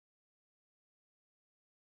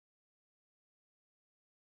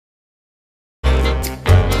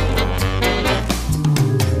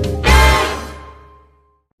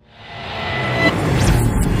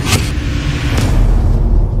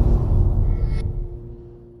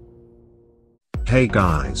Hey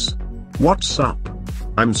guys. What's up?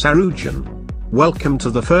 I'm Sarujan. Welcome to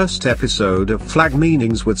the first episode of Flag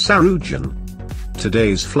Meanings with Sarujan.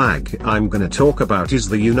 Today's flag I'm gonna talk about is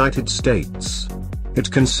the United States.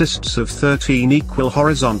 It consists of 13 equal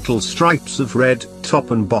horizontal stripes of red,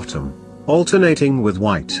 top and bottom, alternating with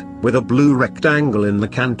white, with a blue rectangle in the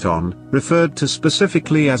canton, referred to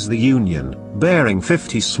specifically as the Union, bearing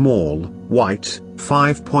 50 small, white,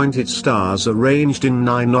 5-pointed stars arranged in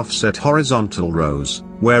 9 offset horizontal rows,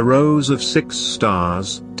 where rows of 6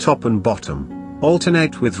 stars, top and bottom,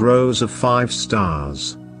 alternate with rows of 5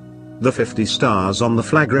 stars. The 50 stars on the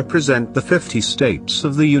flag represent the 50 states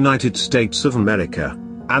of the United States of America,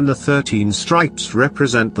 and the 13 stripes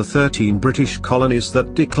represent the 13 British colonies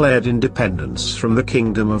that declared independence from the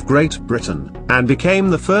Kingdom of Great Britain, and became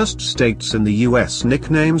the first states in the US.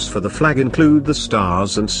 Nicknames for the flag include the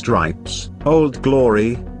Stars and Stripes, Old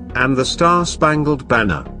Glory, and the Star-Spangled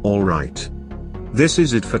Banner. Alright. This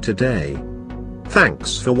is it for today.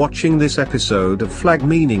 Thanks for watching this episode of Flag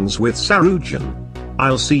Meanings with Sarujan.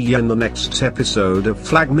 I'll see you in the next episode of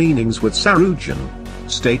Flag Meanings with Sarujan.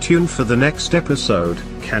 Stay tuned for the next episode,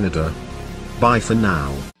 Canada. Bye for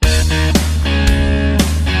now.